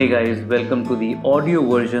Hey guys, welcome to the audio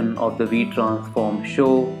version of the We Transform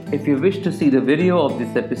show. If you wish to see the video of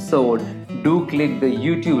this episode, do click the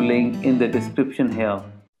YouTube link in the description here.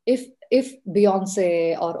 If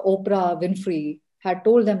Beyonce or Oprah Winfrey had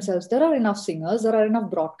told themselves there are enough singers, there are enough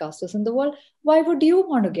broadcasters in the world, why would you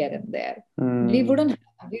want to get in there? We wouldn't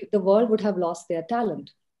the world would have lost their talent.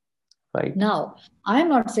 Right. Now, I'm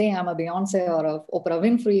not saying I'm a Beyonce or a Oprah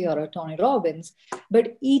Winfrey or a Tony Robbins,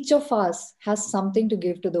 but each of us has something to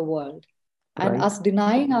give to the world. And Right. us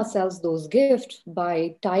denying ourselves those gifts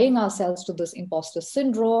by tying ourselves to this imposter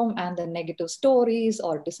syndrome and the negative stories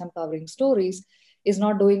or disempowering stories is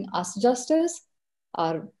not doing us justice,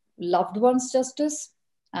 our loved ones justice.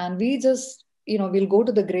 And we just, we'll go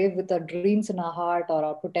to the grave with our dreams in our heart or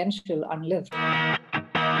our potential unlived.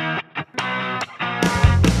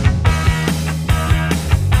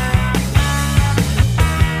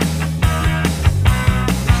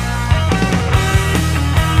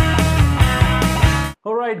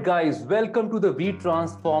 Alright, guys, welcome to the We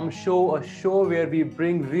Transform show, a show where we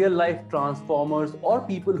bring real life transformers or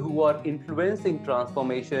people who are influencing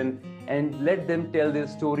transformation and let them tell their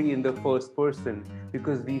story in the first person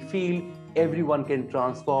because we feel everyone can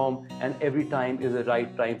transform and every time is the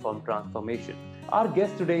right time for transformation. Our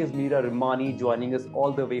guest today is Meera Rahmani, joining us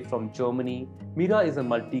all the way from Germany. Meera is a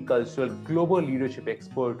multicultural global leadership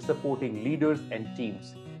expert supporting leaders and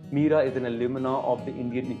teams. Meera is an alumna of the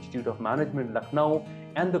Indian Institute of Management, Lucknow,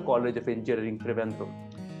 and the College of Engineering, Trivandrum.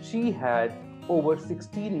 She had over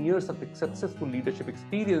 16 years of successful leadership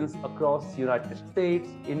experience across the United States,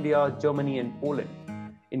 India, Germany, and Poland,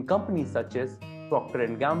 in companies such as Procter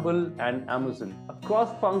 & Gamble and Amazon,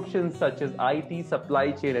 across functions such as IT,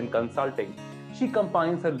 supply chain, and consulting. She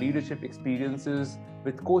combines her leadership experiences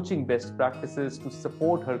with coaching best practices to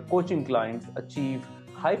support her coaching clients achieve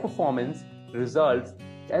high performance, results,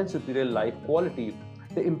 and superior life quality.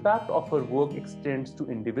 The impact of her work extends to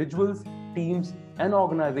individuals, teams, and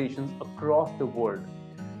organizations across the world.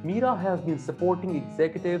 Meera has been supporting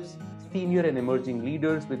executives, senior and emerging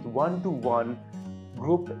leaders with one-to-one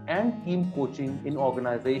group and team coaching in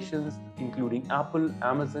organizations including Apple,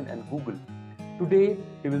 Amazon, and Google. Today,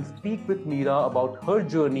 we will speak with Meera about her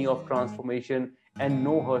journey of transformation and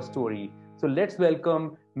know her story. So let's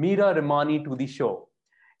welcome Meera Rahmani to the show.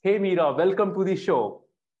 Hey Meera, welcome to the show.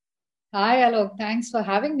 Hi, Alok. Thanks for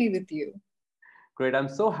having me with you. Great. I'm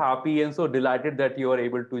so happy and so delighted that you are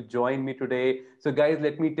able to join me today. So, guys,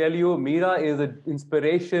 let me tell you, Meera is an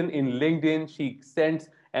inspiration in LinkedIn. She sends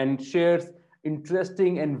and shares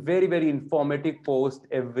interesting and very, very informative posts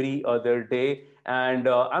every other day. And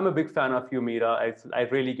I'm a big fan of you, Meera. I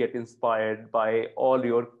really get inspired by all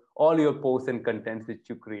your posts and contents that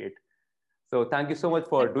you create. So, thank you so much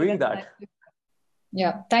for doing that.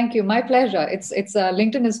 Yeah, thank you. My pleasure. It's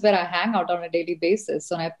LinkedIn is where I hang out on a daily basis,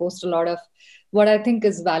 and I post a lot of what I think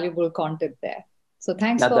is valuable content there. So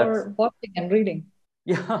thanks for watching and reading.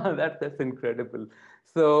 Yeah, that's incredible.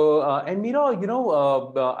 So, and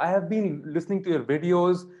Meera, I have been listening to your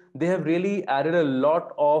videos. They have really added a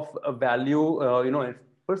lot of value,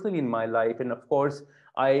 personally in my life. And of course,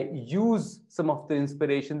 I use some of the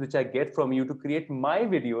inspiration which I get from you to create my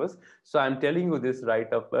videos. So I'm telling you this right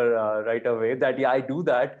away that yeah, I do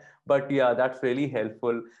that. But yeah, that's really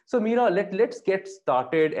helpful. So Meera, let's get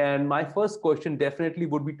started. And my first question definitely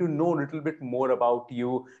would be to know a little bit more about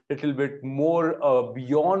you, little bit more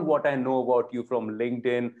beyond what I know about you from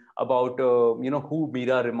LinkedIn, about who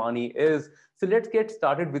Meera Rahmani is. So let's get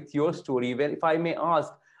started with your story. Well, if I may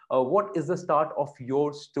ask, what is the start of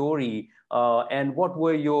your story, and what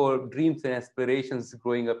were your dreams and aspirations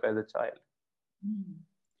growing up as a child?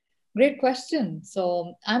 Great question.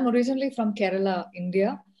 So I'm originally from Kerala,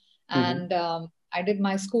 India, and I did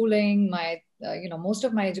my schooling, my most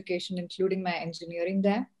of my education, including my engineering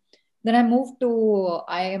there. Then I moved to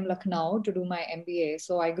IIM Lucknow to do my MBA.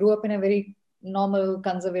 So I grew up in a very normal,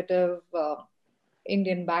 conservative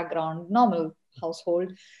Indian background, normal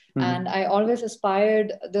household. And I always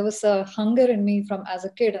aspired, there was a hunger in me from as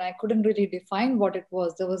a kid, and I couldn't really define what it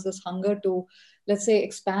was. There was this hunger to, let's say,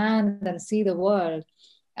 expand and see the world.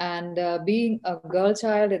 And being a girl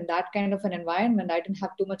child in that kind of an environment, I didn't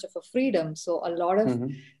have too much of a freedom. So a lot of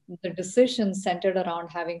the decisions centered around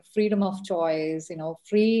having freedom of choice,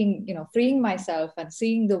 freeing myself and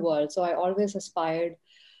seeing the world. So I always aspired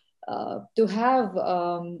to have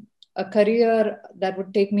a career that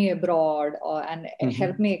would take me abroad and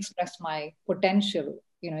help me express my potential.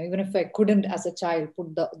 Even if I couldn't as a child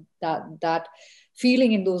put that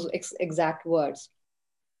feeling in those exact words.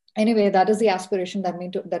 Anyway, that is the aspiration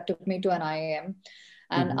that took me to an IIM.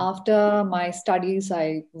 And after my studies,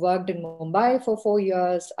 I worked in Mumbai for 4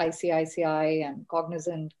 years, ICICI and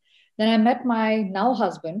Cognizant. Then I met my now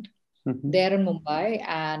husband there in Mumbai,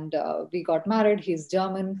 and we got married. He's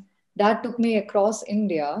German. That took me across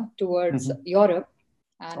India towards Europe,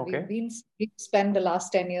 and we've spent the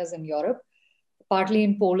last 10 years in Europe, partly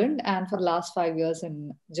in Poland, and for the last 5 years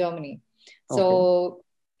in Germany. So,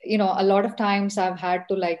 a lot of times I've had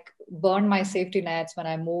to like burn my safety nets when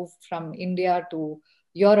I moved from India to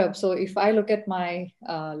Europe. So if I look at my,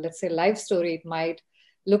 let's say, life story, it might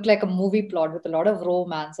look like a movie plot with a lot of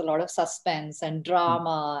romance, a lot of suspense and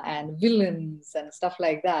drama and villains and stuff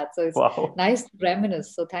like that. So it's nice to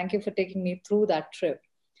reminisce. So thank you for taking me through that trip.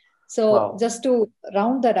 So just to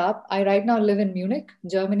round that up, I right now live in Munich,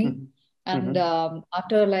 Germany. And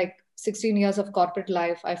after like 16 years of corporate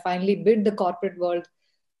life, I finally bid the corporate world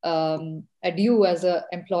adieu as an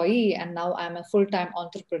employee. And now I'm a full-time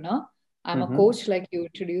entrepreneur. I'm a coach, like you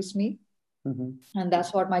introduced me. And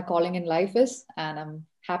that's what my calling in life is. And I'm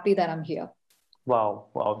happy that I'm here.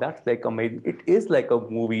 Wow, that's like amazing. It is like a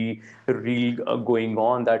movie reel going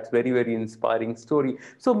on. That's very, very inspiring story.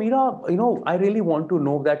 So Meera, I really want to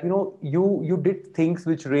know that, you did things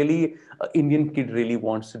which really Indian kid really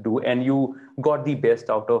wants to do, and you got the best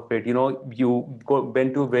out of it. You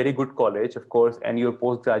went to a very good college, of course, and your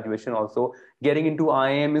post-graduation also. Getting into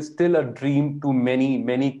IIM is still a dream to many,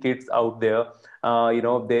 many kids out there.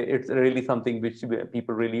 It's really something which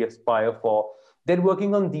people really aspire for. Then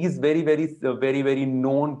working on these very, very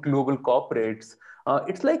known global corporates,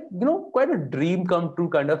 it's like, quite a dream come true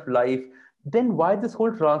kind of life. Then why this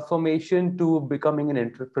whole transformation to becoming an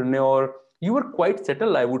entrepreneur? You were quite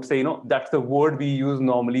settled, I would say. That's the word we use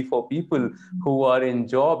normally for people who are in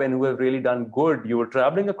job and who have really done good. You were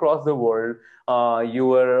traveling across the world. You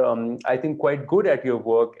were, I think, quite good at your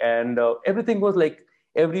work, and everything was like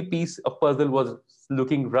every piece of puzzle was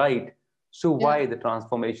looking right. So why the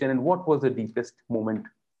transformation, and what was the deepest moment?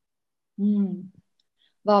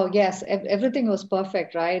 Wow, yes, everything was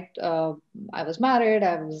perfect, right? I was married,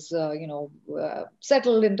 I was,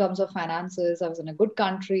 settled in terms of finances. I was in a good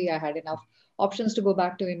country. I had enough options to go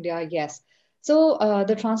back to India. Yes. So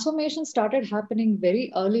the transformation started happening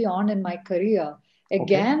very early on in my career.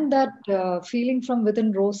 Again, that feeling from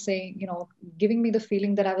within rose saying, giving me the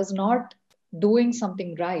feeling that I was not doing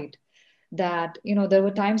something right. That there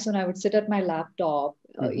were times when I would sit at my laptop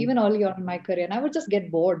even early on in my career, and I would just get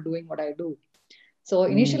bored doing what I do. So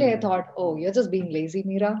initially I thought, oh, you're just being lazy,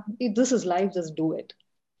 Meera. This is life, just do it,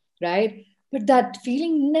 right? But that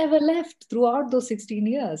feeling never left throughout those 16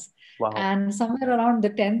 years. And somewhere around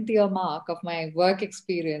the 10th year mark of my work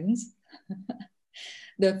experience,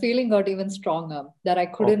 the feeling got even stronger, that I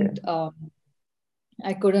couldn't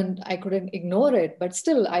I couldn't ignore it, but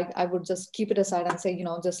still I would just keep it aside and say,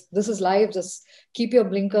 just this is life, just keep your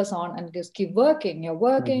blinkers on and just keep working. You're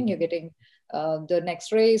working, you're getting the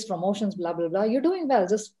next raise, promotions, blah, blah, blah. You're doing well.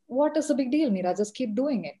 Just what is the big deal, Meera? Just keep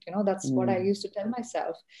doing it. That's what I used to tell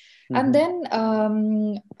myself. And then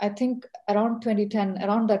I think around 2010,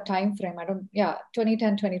 around that time frame,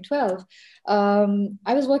 2010, 2012,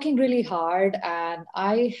 I was working really hard, and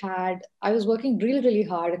I was working really, really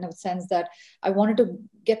hard in a sense that I wanted to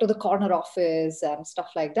get to the corner office and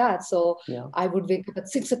stuff like that. So I would wake up at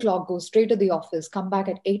 6 o'clock, go straight to the office, come back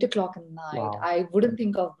at 8 o'clock in the night. I wouldn't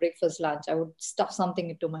think of breakfast, lunch. I would stuff something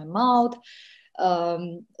into my mouth.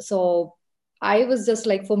 So I was just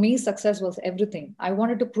like, for me, success was everything. I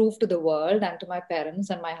wanted to prove to the world and to my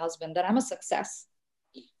parents and my husband that I'm a success,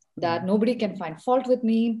 that nobody can find fault with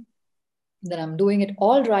me, that I'm doing it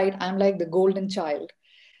all right. I'm like the golden child.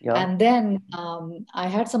 And then I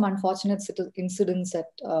had some unfortunate incidents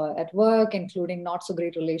at work, including not so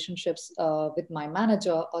great relationships with my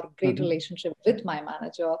manager, or great relationship with my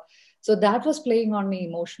manager. So that was playing on me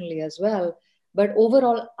emotionally as well. But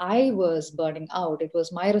overall, I was burning out. It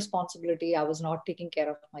was my responsibility. I was not taking care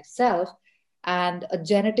of myself. And a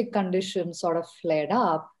genetic condition sort of flared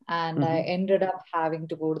up. And I ended up having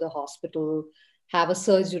to go to the hospital, have a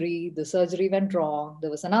surgery. The surgery went wrong. There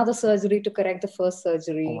was another surgery to correct the first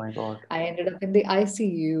surgery. Oh my God. I ended up in the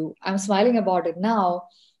ICU. I'm smiling about it now,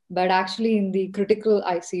 but actually in the critical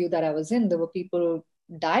ICU that I was in, there were people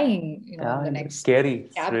dying, in the next. Scary.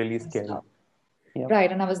 It's really scary.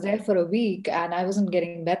 Right. And I was there for a week, and I wasn't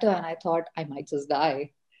getting better, and I thought I might just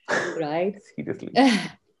die. Right. Seriously.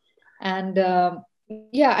 And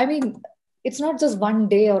I mean, it's not just one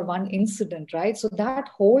day or one incident, right? So that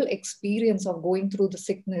whole experience of going through the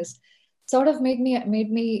sickness sort of made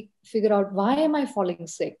me figure out, why am I falling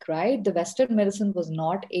sick, right? The Western medicine was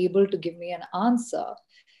not able to give me an answer.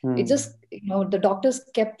 It just, the doctors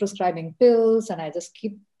kept prescribing pills, and I just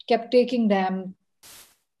kept taking them.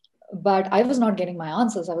 but I was not getting my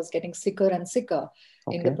answers. I was getting sicker and sicker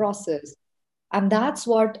in the Okay. process. And that's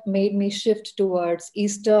what made me shift towards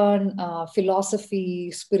Eastern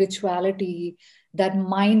philosophy, spirituality, that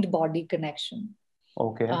mind body connection.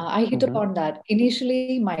 Okay. I hit Mm-hmm. upon that.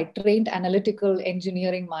 Initially, my trained analytical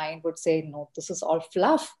engineering mind would say, no, this is all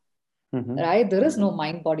fluff, Mm-hmm. right? There is no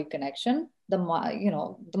mind body connection. The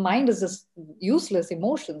mind is just useless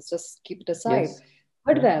emotions, just keep it aside. Yes.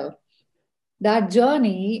 But Yeah. well, that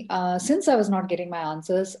journey, since I was not getting my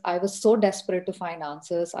answers, I was so desperate to find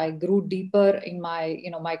answers. I grew deeper in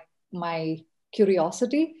my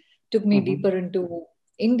curiosity took me Mm-hmm. deeper into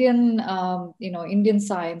Indian, Indian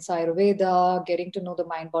science, Ayurveda, getting to know the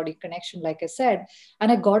mind body connection, like I said,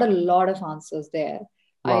 and I got a lot of answers there.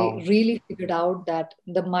 I Wow. really figured out that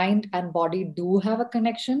the mind and body do have a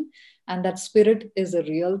connection, and that spirit is a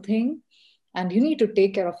real thing. And you need to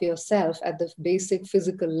take care of yourself at the basic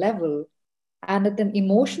physical level, and at an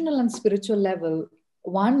emotional and spiritual level,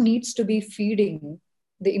 one needs to be feeding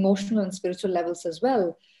the emotional and spiritual levels as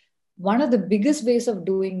well. One of the biggest ways of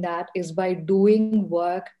doing that is by doing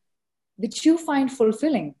work which you find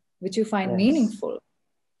fulfilling, which you find Yes. meaningful.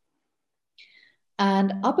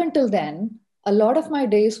 And up until then, a lot of my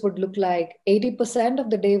days would look like 80% of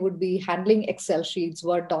the day would be handling Excel sheets,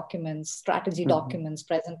 Word documents, strategy Mm-hmm. documents,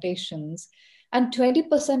 presentations. And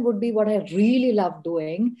 20% would be what I really love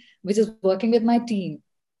doing, which is working with my team,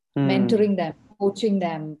 Mm-hmm. mentoring them, coaching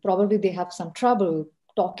them. Probably they have some trouble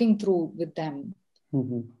talking through with them.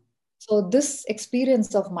 Mm-hmm. So, this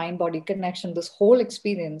experience of mind body connection, this whole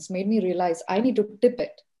experience made me realize I need to tip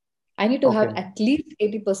it. I need to have Okay. at least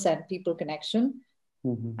 80% people connection.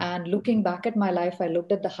 Mm-hmm. And looking back at my life, I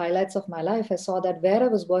looked at the highlights of my life. I saw that where I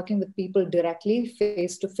was working with people directly,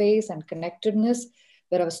 face to face, and connectedness,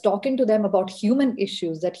 where I was talking to them about human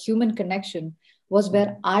issues, that human connection was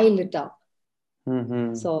where I lit up.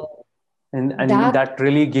 Mm-hmm. So And that, that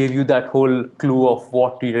really gave you that whole clue of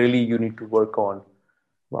what you need to work on.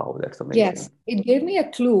 Wow, that's amazing. yes, it gave me a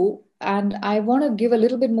clue. And I want to give a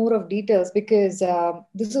little bit more of details because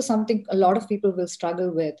this is something a lot of people will struggle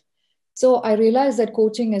with. So I realized that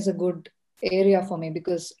coaching is a good area for me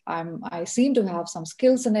because I seem to have some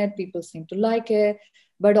skills in it. People seem to like it,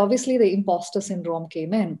 but obviously the imposter syndrome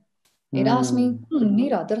came in. It asked me, Hmm.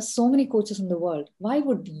 Neera, there are so many coaches in the world. Why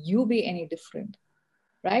would you be any different,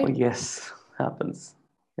 Oh, right? yes, happens.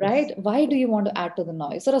 Yes. Right? Why do you want to add to the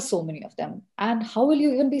noise? There are so many of them, and how will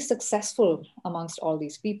you even be successful amongst all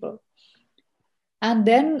these people? And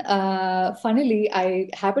then, funnily, I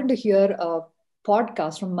happened to hear a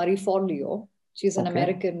podcast from Marie Forleo. She's an Okay.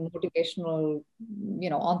 American motivational,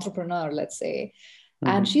 entrepreneur, let's say.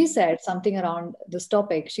 And Mm-hmm. she said something around this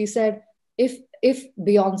topic. She said, if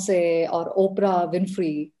Beyonce or Oprah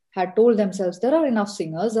Winfrey had told themselves there are enough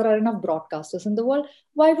singers, there are enough broadcasters in the world,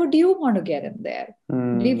 why would you want to get in there?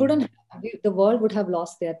 We Mm. wouldn't. The world would have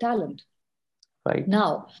lost their talent. Right.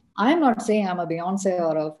 Now, I'm not saying I'm a Beyonce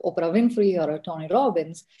or a Oprah Winfrey or a Tony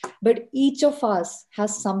Robbins, but each of us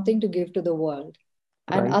has something to give to the world.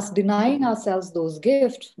 And Right. us denying ourselves those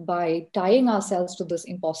gifts by tying ourselves to this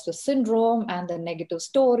imposter syndrome and the negative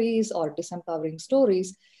stories or disempowering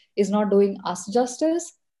stories is not doing us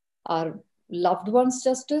justice, our loved ones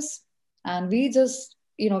justice. And we just,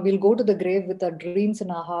 we'll go to the grave with our dreams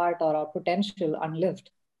in our heart or our potential unlived.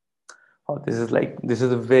 Oh, this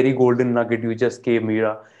is a very golden nugget you just gave,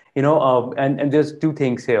 Mira. And there's two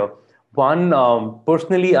things here. One,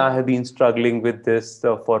 personally, I have been struggling with this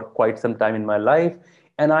for quite some time in my life,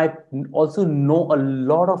 and I also know a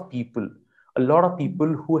lot of people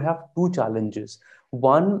who have two challenges.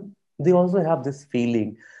 One, they also have this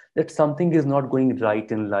feeling that something is not going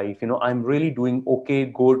right in life. I'm really doing okay,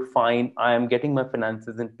 good, fine. I am getting my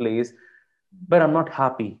finances in place, but I'm not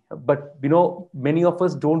happy. But many of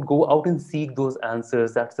us don't go out and seek those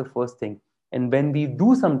answers. That's the first thing. And when we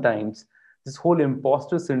do, sometimes this whole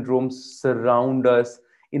imposter syndrome surround us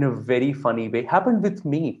in a very funny way. Happened with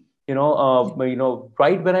me.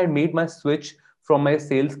 Right when I made my switch from my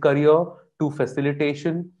sales career to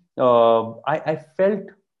facilitation, I felt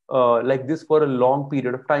like this for a long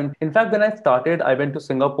period of time. In fact, when I started, I went to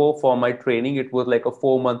Singapore for my training. It was like a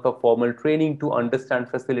 4 month of formal training to understand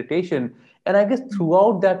facilitation. And I guess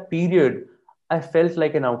throughout that period, I felt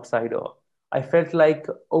like an outsider. I felt like,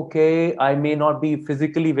 okay, I may not be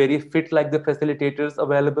physically very fit like the facilitators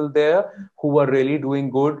available there who are really doing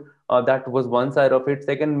good. That was one side of it.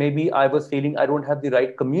 Second, maybe I was feeling I don't have the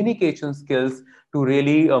right communication skills to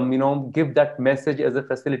really, give that message as a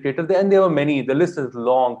facilitator. And there were many. The list is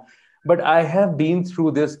long, but I have been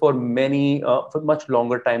through this for for much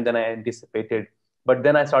longer time than I anticipated. But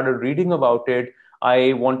then I started reading about it.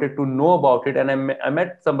 I wanted to know about it, and I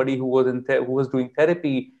met somebody who was who was doing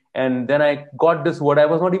therapy, and then I got this word. I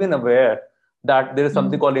was not even aware that there is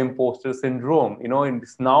something Mm. called imposter syndrome. And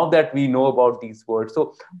it's now that we know about these words.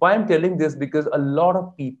 So why I'm telling this, because a lot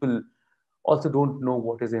of people also don't know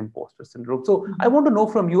what is imposter syndrome. So I Mhm. want to know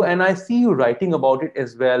from you, and I see you writing about it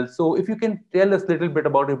as well. So if you can tell us a little bit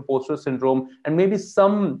about imposter syndrome and maybe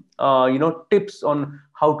some tips on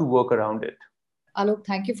how to work around it. Alok,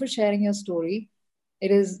 thank you for sharing your story.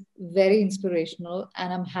 It is very inspirational,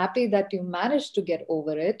 and I'm happy that you managed to get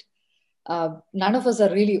over it. None of us are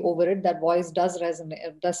really over it. That voice does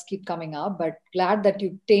resonate, does keep coming up, but glad that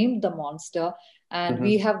you tamed the monster, and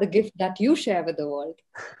we Mm-hmm. have the gift that you share with the world.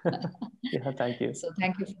 Yeah, thank you. So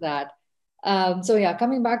thank you for that. So yeah,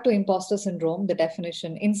 coming back to imposter syndrome, the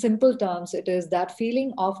definition in simple terms, it is that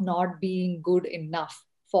feeling of not being good enough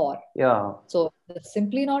for. Yeah. So it's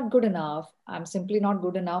simply not good enough. I'm simply not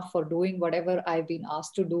good enough for doing whatever I've been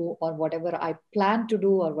asked to do, or whatever I plan to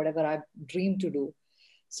do, or whatever I dream to do.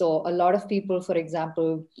 So a lot of people, for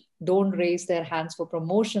example, don't raise their hands for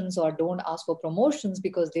promotions or don't ask for promotions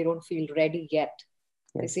because they don't feel ready yet.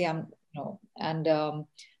 They say, Yes. and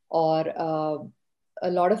or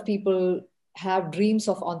a lot of people have dreams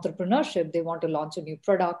of entrepreneurship. They want to launch a new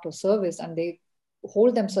product or service, and they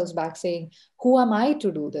hold themselves back saying, who am I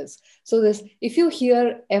to do this? So this, if you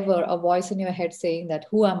hear ever a voice in your head saying that,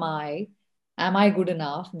 who am I good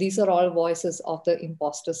enough, these are all voices of the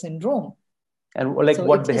imposter syndrome. And like, So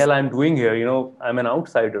what it's the just, hell I'm doing here? I'm an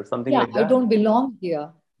outsider, something yeah, like I that. don't belong here.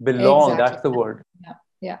 Belong, Exactly. that's the word. Yeah.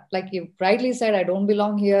 Yeah. Like you rightly said, I don't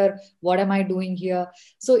belong here. What am I doing here?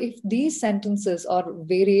 So if these sentences or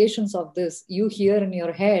variations of this you hear in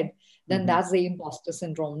your head, then Mm-hmm. that's the imposter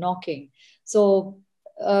syndrome knocking. So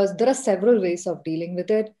there are several ways of dealing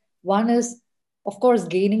with it. One is, of course,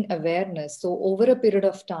 gaining awareness. So over a period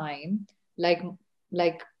of time, like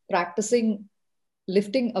like practicing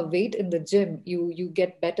lifting a weight in the gym, you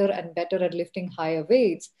get better and better at lifting higher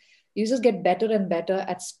weights. You just get better and better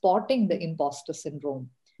at spotting the imposter syndrome.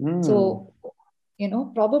 Mm. So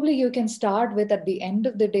probably you can start with, at the end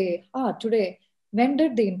of the day, today, when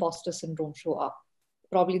did the imposter syndrome show up?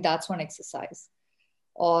 Probably that's one exercise.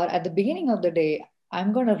 Or at the beginning of the day,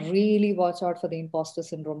 I'm going to really watch out for the imposter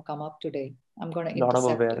syndrome come up today. I'm going to Lot of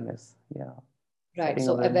intercept it. awareness. Yeah. Right. Setting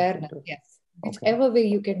So awareness awareness, into it. yes. Okay. Whichever way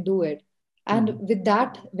you can do it. And Mm-hmm. with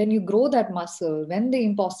that, when you grow that muscle, when the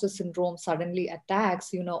imposter syndrome suddenly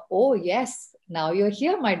attacks, oh, yes, now you're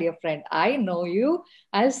here, my dear friend. I know you.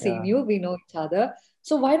 I've seen Yeah. you. We know each other.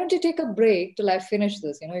 So why don't you take a break till I finish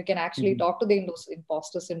this? You can actually Mm-hmm. talk to the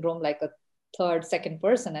imposter syndrome like a third, second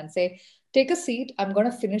person and say, take a seat. I'm going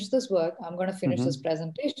to finish this work. I'm going to finish this Mm-hmm.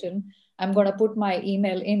 presentation. I'm going to put my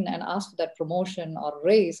email in and ask for that promotion or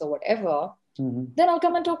raise or whatever. Mm-hmm. Then I'll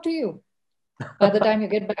come and talk to you. By the time you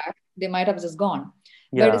get back, they might have just gone.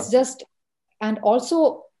 But Yeah. it's just, and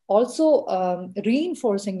also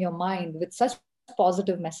reinforcing your mind with such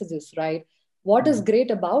positive messages, right? What is Mm-hmm.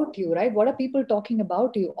 great about you, right? What are people talking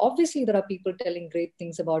about you? Obviously, there are people telling great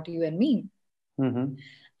things about you and me. Mm-hmm.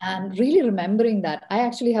 And really remembering that, I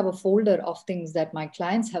actually have a folder of things that my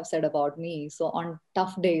clients have said about me. So on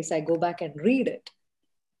tough days, I go back and read it.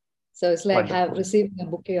 So it's like have Wonderful. receiving a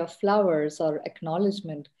bouquet of flowers or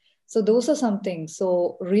acknowledgement. So those are some things.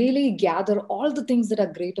 So really gather all the things that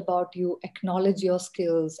are great about you, acknowledge your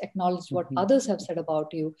skills, acknowledge what Mm-hmm. others have said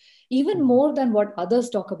about you, even Mm-hmm. more than what others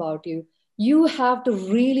talk about you. You have to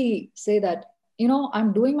really say that,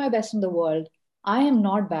 I'm doing my best in the world. I am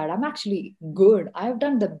not bad. I'm actually good. I've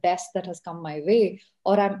done the best that has come my way.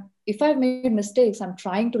 Or if I've made mistakes, I'm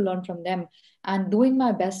trying to learn from them and doing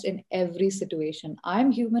my best in every situation.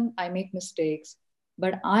 I'm human, I make mistakes,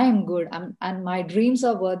 but I am good. And my dreams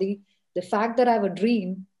are worthy. The fact that I have a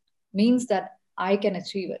dream means that I can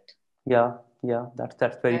achieve it, Yeah, yeah,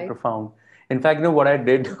 that's very right? profound. In fact, what I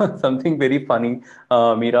did something very funny,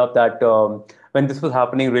 Meera, that when this was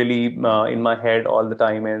happening really in my head all the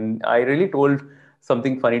time, and I really told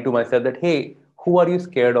something funny to myself that, hey, who are you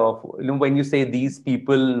scared of? When you say these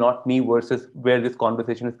people, not me, versus where this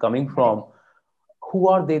conversation is coming Right. from, who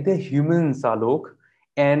are they? They're humans, Alok,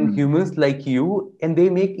 and Mhm. humans like you, and they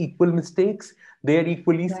make equal mistakes. They are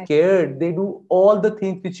equally Right. scared. They do all the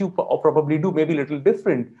things which you probably do, maybe a little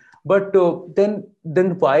different. But then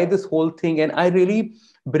why this whole thing? And I really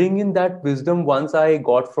bring in that wisdom once I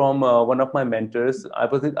got from one of my mentors. I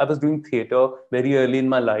was doing theater very early in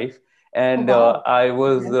my life, Oh, and wow. I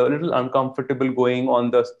was Okay. a little uncomfortable going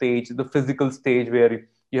on the stage, the physical stage where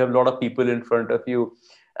you have a lot of people in front of you.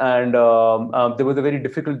 And there was a very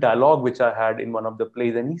difficult dialogue which I had in one of the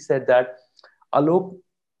plays, and he said that, Alok,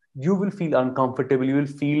 you will feel uncomfortable. You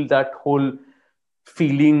will feel that whole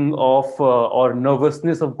feeling of or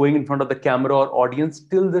nervousness of going in front of the camera or audience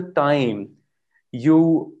till the time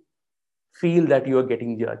you feel that you are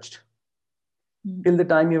getting judged, Mm. till the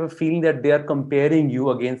time you have a feeling that they are comparing you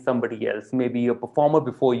against somebody else, maybe a performer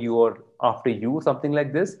before you or after you, something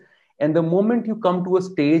like this. And the moment you come to a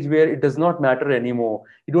stage where it does not matter anymore,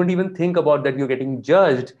 you don't even think about that you're getting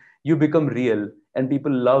judged, you become real. And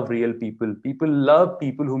people love real people. People love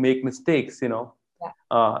people who make mistakes, you know.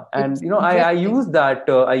 Yeah, And it's you know, I interesting. use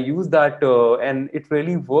that, and it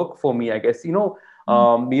really worked for me, I guess. You know,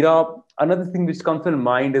 Mm. Mira, another thing which comes to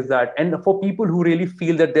mind is that, and for people who really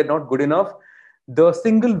feel that they're not good enough, the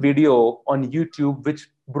single video on YouTube which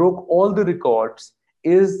broke all the records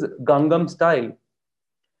is Gangnam Style.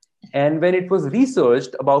 And when it was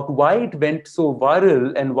researched about why it went so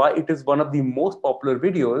viral and why it is one of the most popular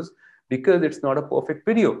videos, because it's not a perfect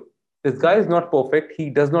video. This guy is not perfect. He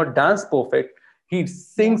does not dance perfect. He Yeah.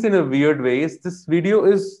 sings in a weird ways. This video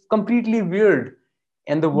is completely weird,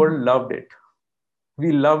 and the Mhm. world loved it.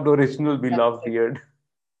 We loved original. We That's loved it. weird.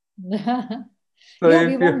 So Yeah,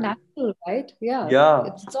 we if want you, natural, right? Yeah, yeah,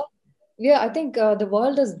 it's all. Yeah, I think the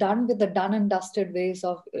world is done with the done and dusted ways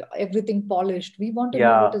of everything polished. We want to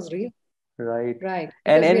know what yeah. is real, Right. right?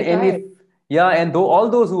 And Because we and are and if tired. yeah, and though all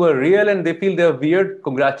those who are real and they feel they're weird,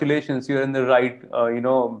 congratulations, you're in the right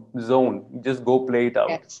zone. Just go play it out.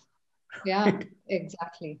 Yes. Yeah,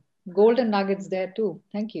 exactly. Golden nuggets there too.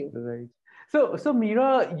 Thank you. Right. So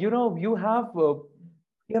Mira, you know, you have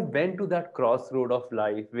went to that crossroad of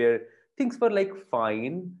life where things were like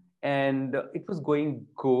fine and it was going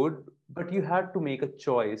good, but you had to make a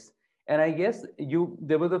choice. And I guess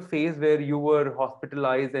there was a phase where you were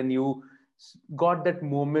hospitalized and you got that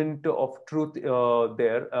moment of truth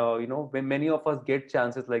there. You know, when many of us get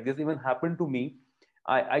chances like this, even happened to me.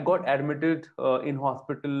 I got admitted in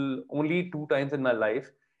hospital only 2 times in my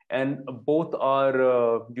life, and both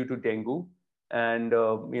are due to dengue. And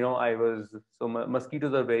I was so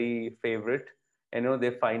mosquitoes are very favorite, and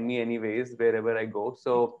they find me anyways wherever I go.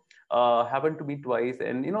 So happened to me twice,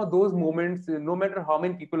 and those moments, no matter how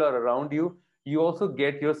many people are around you, you also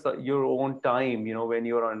get your own time. When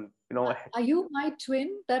you're on, Are you my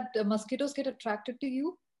twin that mosquitoes get attracted to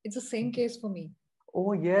you? It's the same case for me.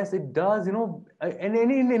 Oh yes, it does. And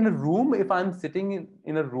in a room, if I'm sitting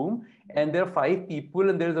in a room and there are 5 people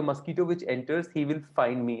and there's a mosquito which enters, he will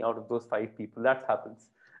find me out of those 5 people. That happens.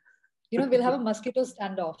 We'll have a mosquito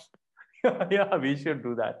standoff. Yeah, we should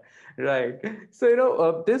do that. Right.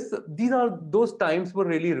 So, these are those times were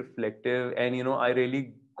really reflective, and I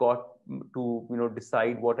really got to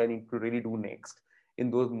decide what I need to really do next in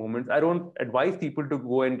those moments. I don't advise people to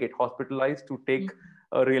go and get hospitalized to take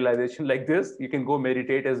Mm. a realization like this. You can go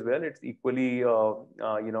meditate as well. It's equally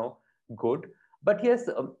good. But yes,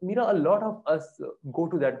 Mira, a lot of us go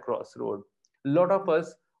to that crossroad. A lot of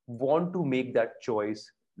us want to make that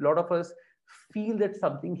choice. A lot of us feel that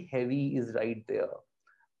something heavy is right there.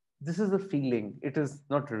 This is a feeling. It is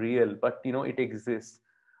not real, but it exists.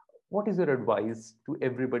 What is your advice to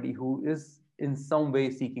everybody who is in some way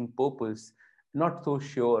seeking purpose, not so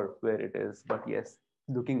sure where it is, but yes,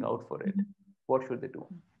 looking out for it? What should they do?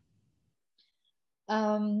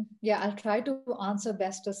 Yeah, I'll try to answer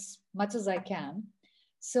best as much as I can.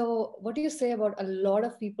 So, what do you say about a lot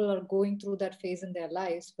of people are going through that phase in their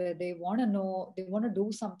lives where they want to know, they want to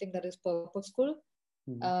do something that is purposeful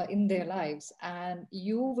Mhm. in their lives? And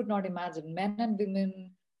you would not imagine men and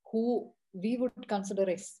women who we would consider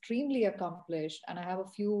extremely accomplished. And I have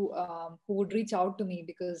a few who would reach out to me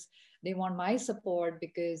because they want my support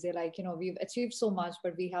because they're like, we've achieved so much,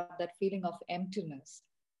 but we have that feeling of emptiness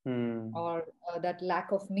Hmm. or that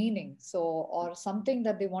lack of meaning, so or something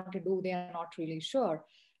that they want to do, they are not really sure.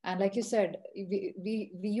 And like you said,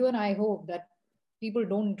 you and I hope that people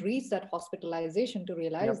don't reach that hospitalization to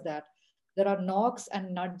realize Yep. that there are knocks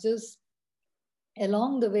and nudges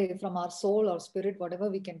along the way from our soul or spirit, whatever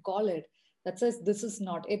we can call it, that says this is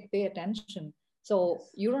not it, pay attention. So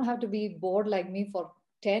Yes. you don't have to be bored like me for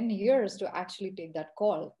 10 years to actually take that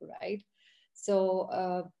call, right? So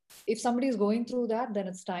if somebody is going through that, then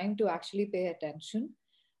it's time to actually pay attention.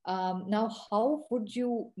 Now, how would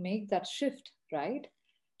you make that shift, right?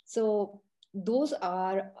 So those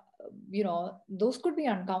are, those could be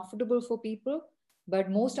uncomfortable for people,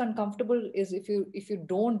 but most uncomfortable is if you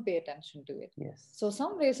don't pay attention to it. Yes. So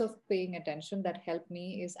some ways of paying attention that help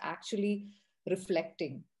me is actually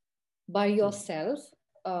reflecting by yourself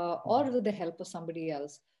or with the help of somebody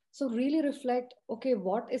else. So really reflect, okay,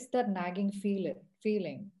 what is that nagging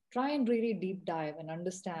feeling? Try and really deep dive and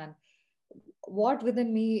understand what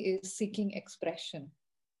within me is seeking expression,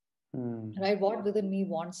 Hmm. right? What within me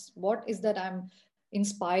wants, what is that I'm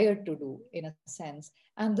inspired to do in a sense.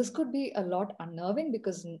 And this could be a lot unnerving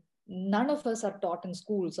because none of us are taught in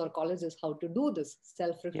schools or colleges how to do this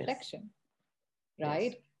self Yes. reflection, Yes.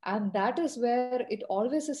 right? And that is where it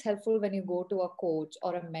always is helpful when you go to a coach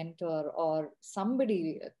or a mentor or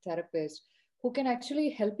somebody, a therapist, who can actually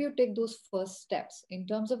help you take those first steps in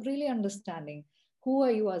terms of really understanding who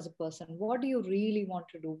are you as a person, what do you really want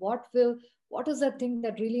to do, what is that thing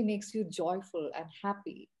that really makes you joyful and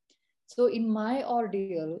happy. So in my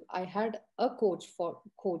ordeal, I had a coach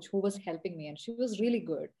who was helping me, and she was really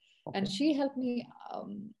good, and Okay. she helped me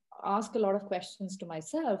ask a lot of questions to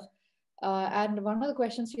myself. And one of the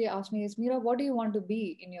questions she asked me is, Mira, what do you want to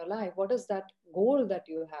be in your life? What is that goal that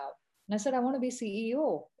you have? And I said, I want to be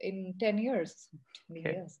CEO in 10 years, 20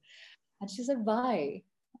 Okay. years. And she said, why?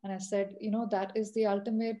 And I said, that is the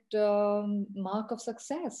ultimate mark of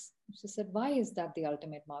success. She said, why is that the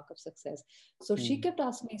ultimate mark of success? So she Hmm. kept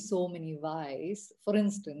asking me so many whys, for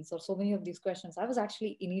instance, or so many of these questions. I was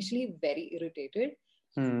actually initially very irritated.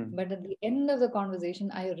 Hmm. But at the end of the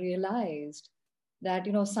conversation, I realized that,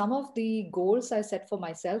 some of the goals I set for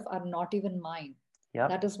myself are not even mine.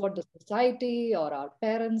 That Yep. is what the society or our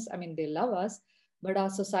parents, I mean, they love us, but our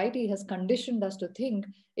society has conditioned us to think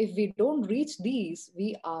if we don't reach these,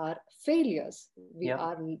 we are failures. Yep.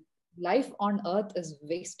 Our life on earth is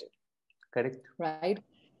wasted, Correct. right?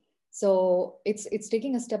 So it's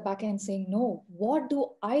taking a step back and saying, no, what do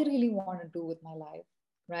I really want to do with my life,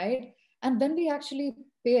 right? And when we actually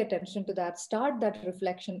pay attention to that, start that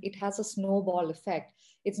reflection, it has a snowball effect.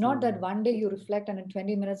 It's not that Hmm. one day you reflect and in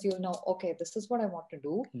 20 minutes you'll know, okay, this is what I want to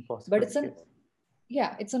do. But Impossible. it's an Yes.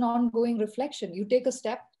 yeah, it's an ongoing reflection. You take a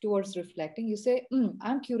step towards reflecting. You say,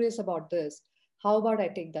 I'm curious about this. How about I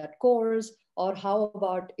take that course? Or how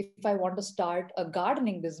about if I want to start a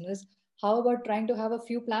gardening business, how about trying to have a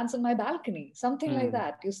few plants in my balcony? Something like Hmm.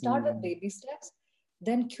 that. You start with Hmm. baby steps,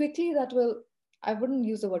 then quickly that will, I wouldn't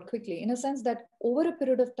use the word quickly, in a sense that over a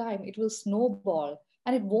period of time, it will snowball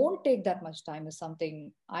and it won't take that much time, is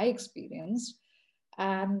something I experienced.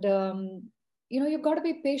 And you've got to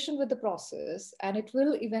be patient with the process, and it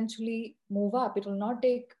will eventually move up. It will not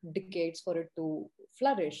take decades for it to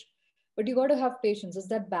flourish, but you got to have patience. It's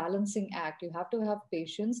that balancing act. You have to have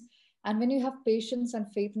patience, and when you have patience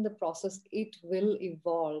and faith in the process, it will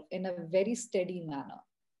evolve in a very steady manner.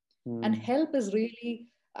 And Hmm. help is really,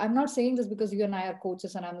 I'm not saying this because you and I are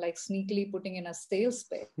coaches and I'm like sneakily putting in a sales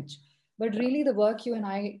pitch, but Yeah. really the work you and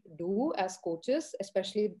I do as coaches,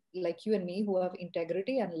 especially like you and me who have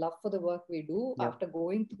integrity and love for the work we do, Yep. after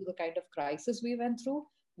going through the kind of crisis we went through,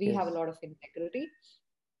 we have a Yes. lot of integrity.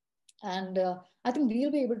 And I think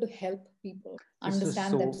we'll be able to help people This is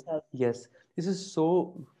understand so, themselves. yes, this is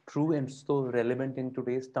so true and so relevant in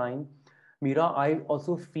today's time. Mira, I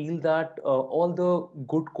also feel that all the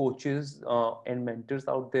good coaches and mentors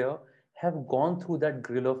out there have gone through that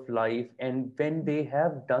grill of life. And when they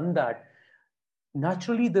have done that,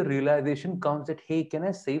 naturally the realization comes that, hey, can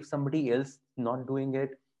I save somebody else not doing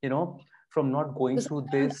it, from not going Because through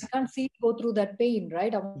sometimes I this? can't see you go through that pain,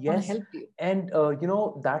 right? I want to help Yes, you. and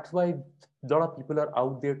that's why a lot of people are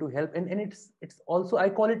out there to help, and it's also, I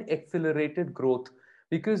call it accelerated growth,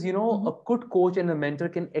 because Mm-hmm. a good coach and a mentor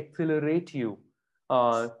can accelerate you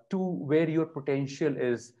to where your potential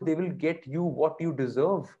is. They will get you what you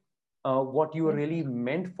deserve, what you are Yeah. really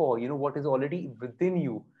meant for, what is already within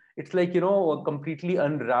you. It's like completely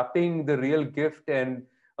unwrapping the real gift, and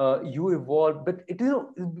you evolve. But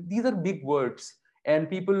these are big words, and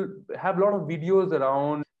people have a lot of videos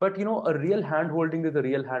around, but a real hand holding is a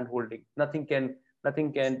real hand holding. Nothing can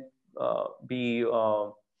be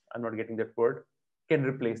I'm not getting that word, can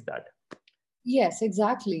replace that. Yes,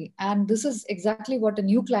 exactly. And this is exactly what a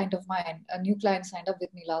new client of mine, a new client signed up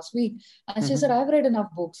with me last week. And she said, Hmm. I've read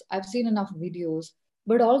enough books, I've seen enough videos,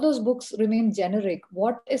 but all those books remain generic.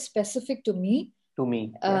 What is specific to me To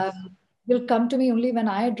me, um, yes. will come to me only when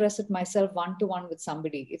I address it myself one to one with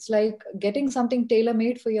somebody. It's like getting something tailor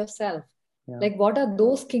made for yourself. Yeah. Like, what are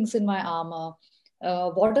those kinks in my armor?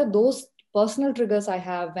 What are those personal triggers I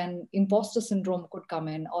have when imposter syndrome could come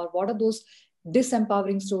in? Or what are those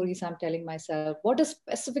disempowering stories I'm telling myself? What is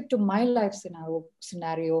specific to my life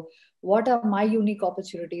scenario? What are my unique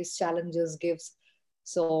opportunities, challenges, gifts?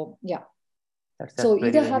 So, yeah. That's So very,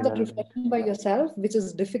 either very have that relevant. reflection by yourself, which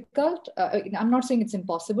is difficult. I'm not saying it's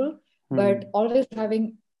impossible, but Hmm. always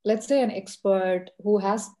having, let's say, an expert who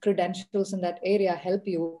has credentials in that area help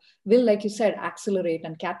you will, like you said, accelerate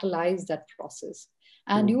and catalyze that process.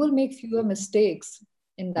 And you True. will make fewer mistakes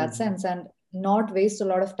in that Hmm. sense and not waste a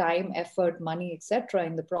lot of time, effort, money, etc.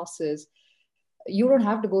 in the process. You don't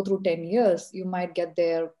have to go through 10 years. You might get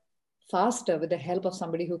there faster with the help of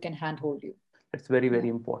somebody who can handhold you. It's very, very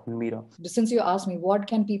important, Meera. Since you asked me, what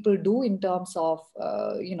can people do in terms of,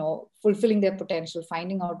 fulfilling their potential,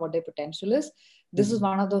 finding out what their potential is, this is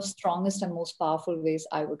one of the strongest and most powerful ways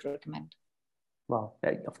I would recommend. Wow.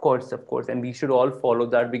 Of course, of course. And we should all follow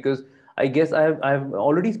that, because I guess I've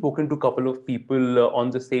already spoken to a couple of people on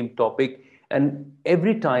the same topic. And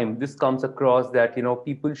every time this comes across that,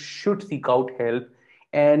 people should seek out help,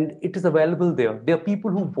 and it is available there. There are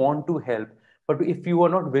people who want to help. But if you are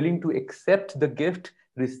not willing to accept the gift,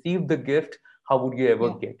 receive the gift, how would you ever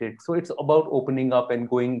Yeah. get it? So it's about opening up and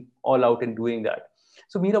going all out and doing that.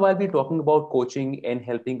 So, Meera, while we're talking about coaching and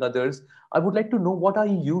helping others, I would like to know, what are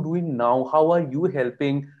you doing now? How are you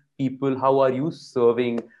helping people? How are you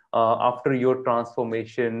serving after your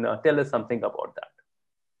transformation? Tell us something about that.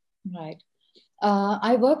 Right.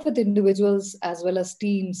 I work with individuals as well as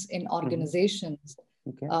teams in Hmm. organizations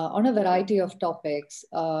Okay. on a variety of topics.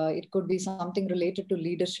 It could be something related to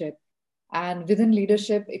leadership. And within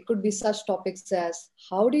leadership, it could be such topics as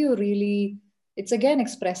how do you really, it's again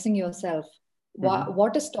expressing yourself. Hmm.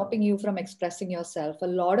 What is stopping you from expressing yourself? A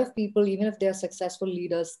lot of people, even if they are successful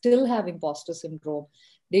leaders, still have imposter syndrome.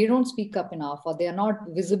 They don't speak up enough, or they are not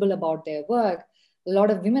visible about their work. A lot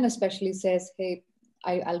of women especially says, hey,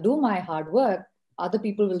 I'll do my hard work, other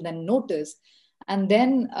people will then notice. And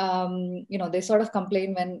then they sort of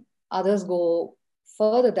complain when others go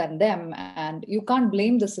further than them, and you can't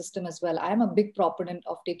blame the system as well. I'm a big proponent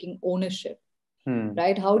of taking ownership. Hmm.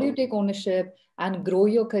 Right? How do you take ownership and grow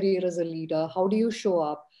your career as a leader? How do you show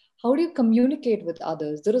up? How do you communicate with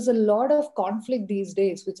others? There is a lot of conflict these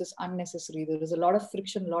days, which is unnecessary. There is a lot of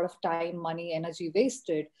friction, a lot of time, money, energy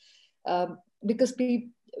wasted, because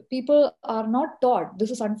people are not taught. This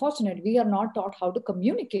is unfortunate. We are not taught how to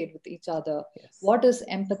communicate with each other. Yes. What is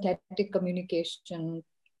empathetic communication?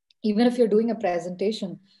 Even if you're doing a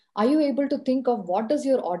presentation, are you able to think of what does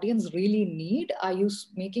your audience really need? Are you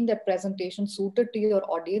making that presentation suited to your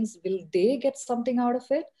audience? Will they get something out of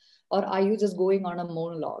it, or are you just going on a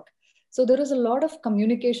monologue? So there is a lot of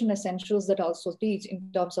communication essentials that I also teach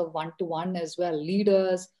in terms of one to one as well.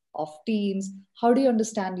 Leaders of teams, how do you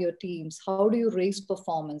understand your teams? How do you raise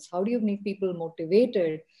performance? How do you make people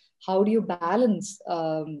motivated? How do you balance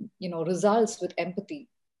results with empathy?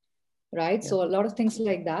 Right? Yeah. So a lot of things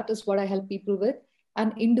like that is what I help people with.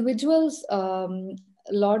 And individuals, a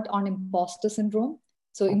lot on imposter syndrome.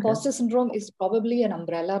 So Okay. imposter syndrome is probably an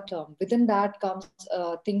umbrella term. Within that comes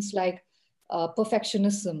things like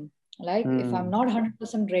perfectionism. Like if I'm Hmm. not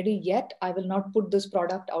 100% ready yet, I will not put this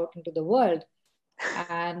product out into the world.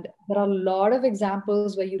 And there are a lot of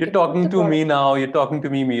examples where you You're can put the talking to product. me now. You're talking to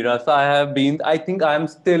me, Meera. So I think I'm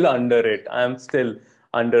still under it. I'm still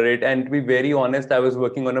under it. And to be very honest, I was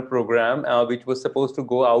working on a program which was supposed to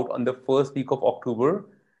go out on the first week of October.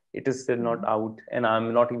 It is still not Mhm. out, and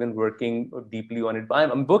I'm not even working deeply on it.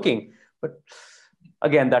 I'm working, but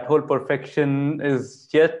again, that whole perfection is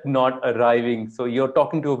just not arriving. So you're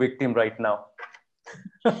talking to a victim right now.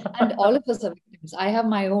 And all of us are victims. I have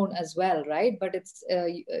my own as well, right? But it's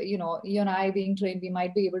you and I being trained, we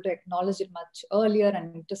might be able to acknowledge it much earlier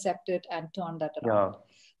and intercept it and turn that Yeah. around.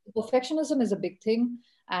 Perfectionism is a big thing.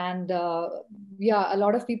 And yeah, a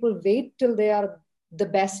lot of people wait till they are the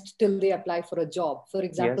best till they apply for a job. For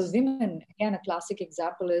example, Yes. women, again, a classic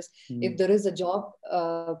example is if Hmm. there is a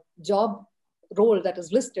job role that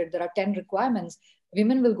is listed, there are 10 requirements.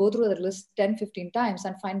 Women will go through the list 10, 15 times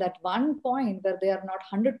and find that one point where they are not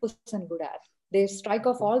 100% good at. They strike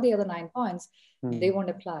off all the other 9 points, they Hmm. won't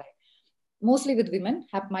apply. Mostly with women,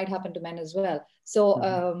 might happen to men as well. So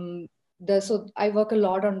Hmm. so I work a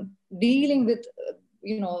lot on dealing with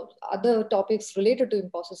other topics related to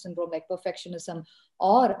imposter syndrome, like perfectionism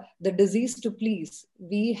or the disease to please.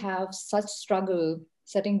 We have such struggle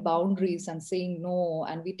setting boundaries and saying no,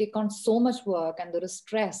 and we take on so much work and there is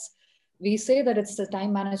stress. We say that it's a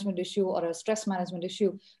time management issue or a stress management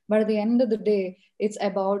issue, but at the end of the day, it's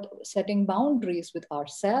about setting boundaries with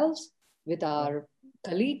ourselves, with Yeah. our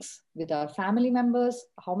colleagues, with our family members.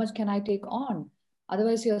 How much can I take on?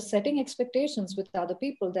 Otherwise, you're setting expectations with other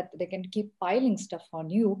people that they can keep piling stuff on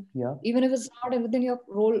you, Yeah. even if it's not within your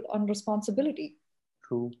role and responsibility.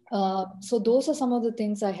 True. So those are some of the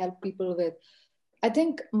things I help people with. I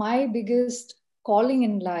think my biggest calling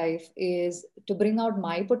in life is to bring out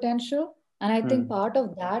my potential. And I think Hmm. part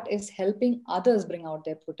of that is helping others bring out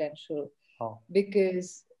their potential, Oh.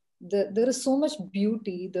 because there is so much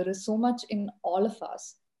beauty, there is so much in all of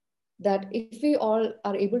us, that if we all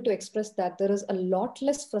are able to express that, there is a lot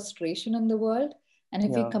less frustration in the world. And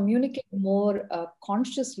if we Yeah. communicate more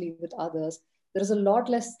consciously with others, there is a lot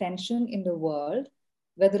less tension in the world.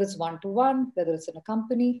 whether it's one-to-one, whether it's in a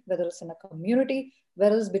company, whether it's in a community,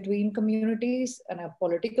 whether it's between communities and a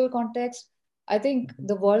political context. I think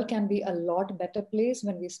the world can be a lot better place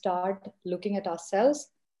when we start looking at ourselves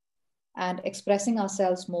and expressing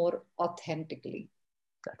ourselves more authentically.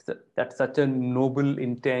 That's such a noble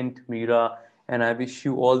intent, Meera, and I wish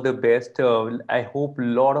you all the best. I hope a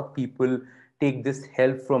lot of people take this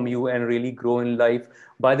help from you and really grow in life.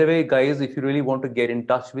 By the way, guys, if you really want to get in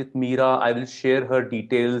touch with Meera, I will share her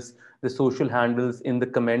details, the social handles in the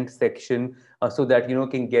comment section, so that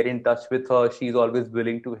can get in touch with her. She's always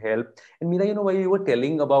willing to help. And Meera, while you were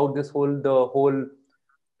telling about the whole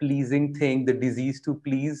pleasing thing, the disease to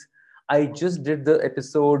please. I just did the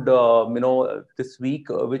episode, this week,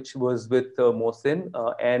 which was with Mohsin,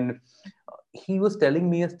 and he was telling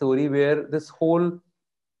me a story where this whole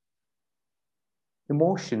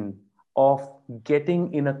emotion of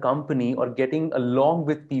getting in a company or getting along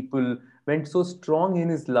with people went so strong in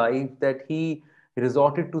his life that he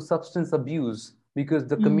resorted to substance abuse because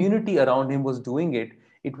the Mm. community around him was doing it.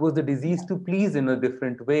 It was the disease to please in a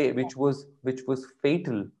different way, which was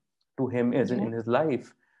fatal to him as in Yeah. his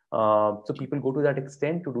life. So people go to that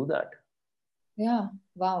extent to do that. Yeah,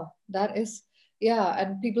 wow. That is, yeah.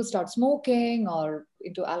 And people start smoking or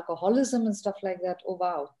into alcoholism and stuff like that. Oh,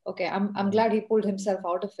 wow. Okay. I'm glad he pulled himself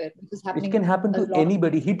out of it. This is It happening can happen a to lot of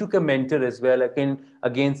anybody. He took a mentor as well.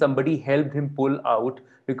 Again, somebody helped him pull out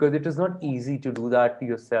because it is not easy to do that to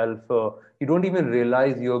yourself. You don't even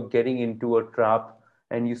realize you're getting into a trap,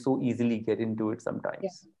 and you so easily get into it yeah.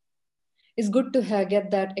 sometimes. It's good to get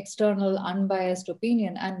that external, unbiased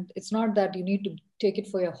opinion. And it's not that you need to take it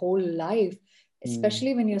for your whole life, Hmm.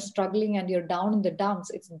 especially when you're struggling and you're down in the dumps.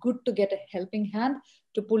 It's good to get a helping hand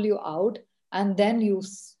to pull you out. And then you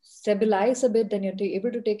stabilize a bit, then you're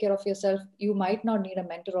able to take care of yourself. You might not need a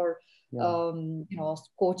mentor or Yeah.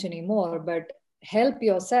 coach anymore, but help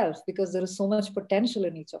yourself because there is so much potential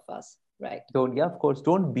in each of us, right? Yeah, of course,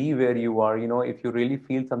 don't be where you are. If you really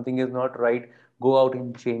feel something is not right, go out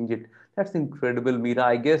and change it. That's incredible, Meera.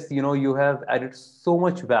 I guess, you have added so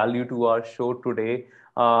much value to our show today.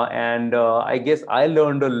 And I guess I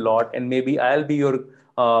learned a lot, and maybe I'll be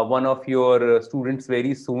one of your students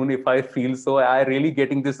very soon if I feel so. I really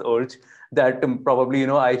getting this urge that probably,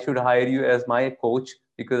 I should hire you as my coach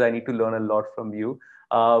because I need to learn a lot from you.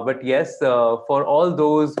 But yes, for all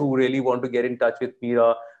those who really want to get in touch with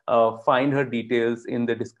Meera, find her details in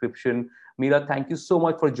the description. Meera, thank you so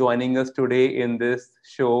much for joining us today in this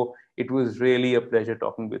show. It was really a pleasure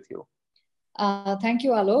talking with you. Thank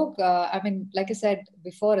you, Alok. I mean, like I said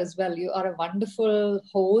before as well, you are a wonderful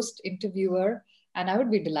host, interviewer, and I would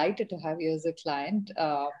be delighted to have you as a client.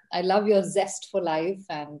 I love your zest for life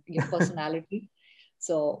and your personality.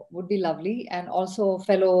 So would be lovely. And also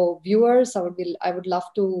fellow viewers, I would love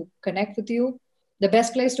to connect with you. The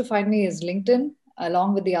best place to find me is LinkedIn,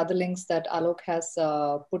 along with the other links that Alok has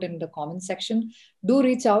put in the comment section. Do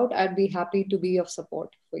reach out. I'd be happy to be of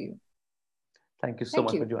support for you. Thank you so Thank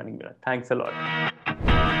much for you. joining me. Thanks a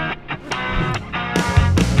lot.